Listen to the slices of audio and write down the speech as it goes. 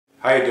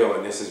How you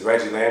doing? This is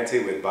Reggie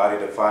Lamptey with Body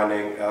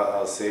Defining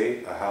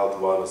LLC, a health,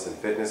 wellness, and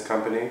fitness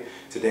company.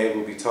 Today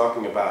we'll be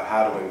talking about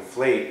how to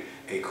inflate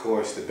a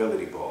core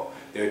stability ball.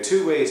 There are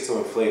two ways to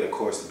inflate a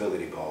core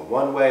stability ball.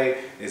 One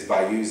way is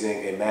by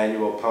using a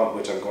manual pump,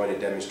 which I'm going to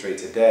demonstrate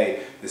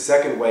today. The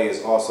second way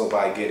is also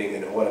by getting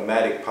an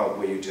automatic pump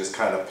where you just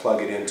kind of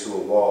plug it into a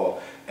wall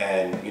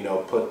and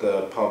put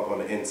the pump on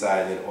the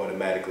inside and it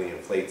automatically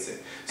inflates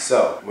it.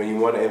 So when you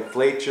want to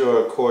inflate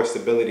your core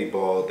stability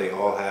ball, they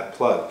all have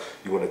plugs.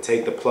 You want to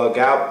take the plug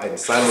out and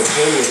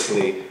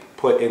simultaneously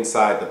put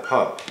inside the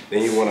pump.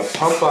 Then you want to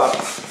pump up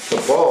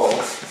the ball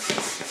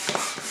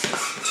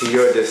to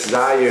your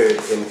desired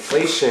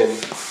inflation.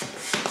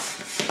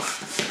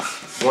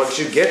 Once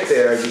you get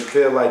there, you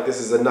feel like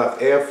this is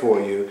enough air for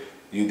you,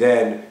 you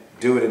then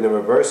do it in the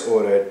reverse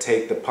order.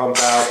 Take the pump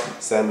out,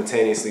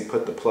 simultaneously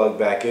put the plug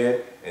back in,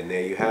 and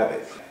there you have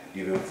it.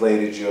 You've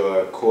inflated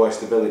your core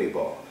stability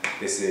ball.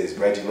 This is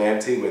Reggie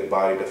Lamptey with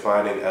Body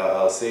Defining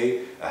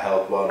LLC, a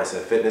health, wellness,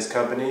 and fitness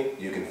company.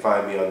 You can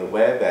find me on the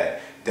web at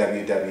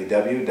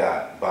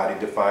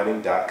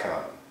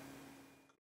www.bodydefining.com.